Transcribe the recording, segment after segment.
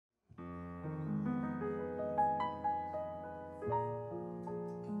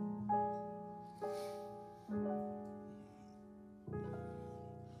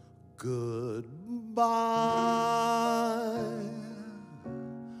Goodbye.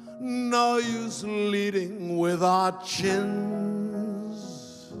 No use leading with our chins.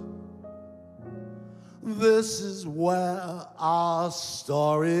 This is where our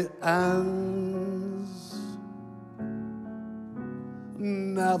story ends.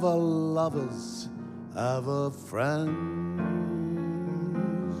 Never lovers, ever friends.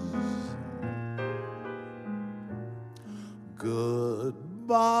 Goodbye.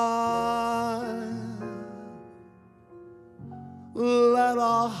 Let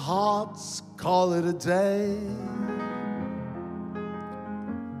our hearts call it a day.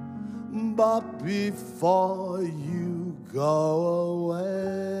 But before you go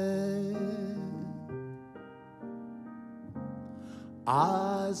away,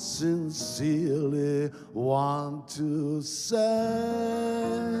 I sincerely want to say,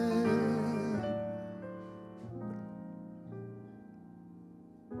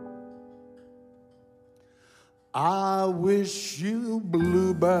 I wish you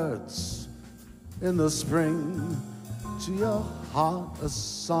bluebirds in the spring, to your heart a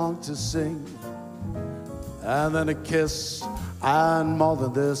song to sing, and then a kiss, and more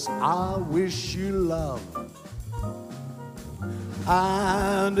than this, I wish you love.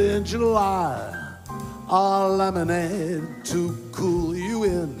 And in July, a lemonade to cool you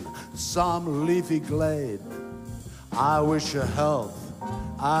in some leafy glade. I wish you health,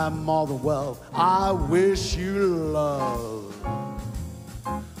 I'm more than wealth. I wish you love.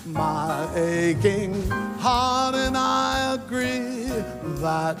 My aching heart and I agree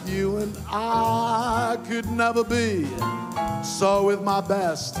that you and I could never be. So with my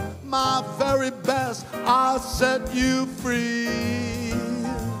best, my very best, I set you free.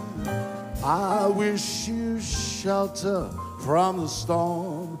 I wish you shelter from the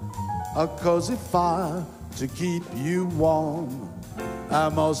storm, a cozy fire to keep you warm.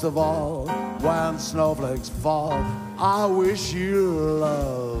 And most of all, when snowflakes fall, I wish you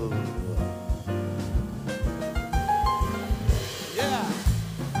love. Yeah.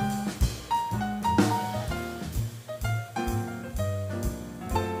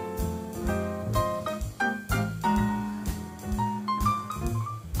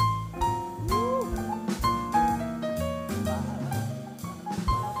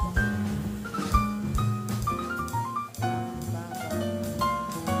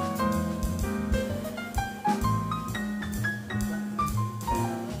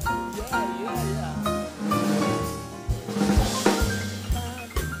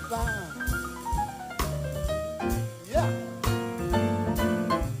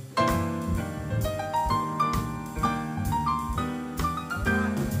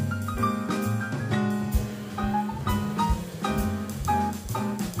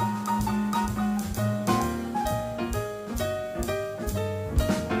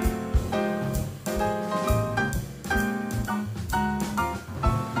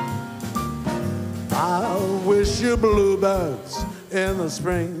 Your bluebirds in the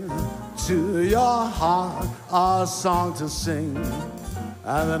spring, to your heart a song to sing,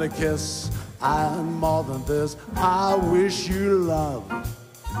 and then a kiss, and more than this, I wish you love.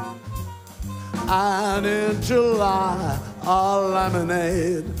 And in July, a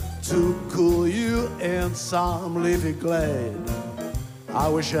lemonade to cool you in some leafy glade. I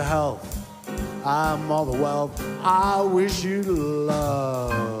wish you health, and more than wealth, I wish you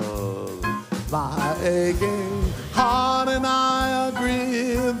love. My aching heart and I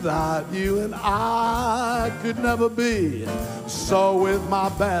agree that you and I could never be. So with my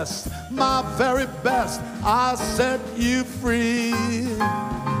best, my very best, I set you free.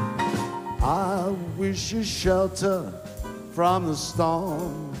 I wish you shelter from the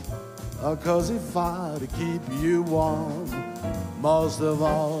storm, a cozy fire to keep you warm. Most of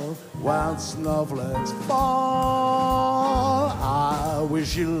all, when snowflakes fall, I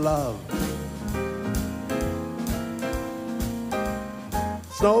wish you love.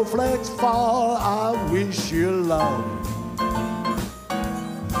 Snowflakes fall, I wish you love.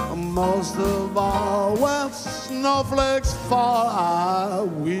 Most of all, when snowflakes fall, I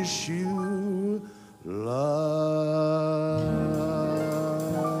wish you love.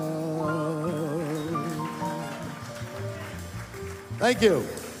 Thank you.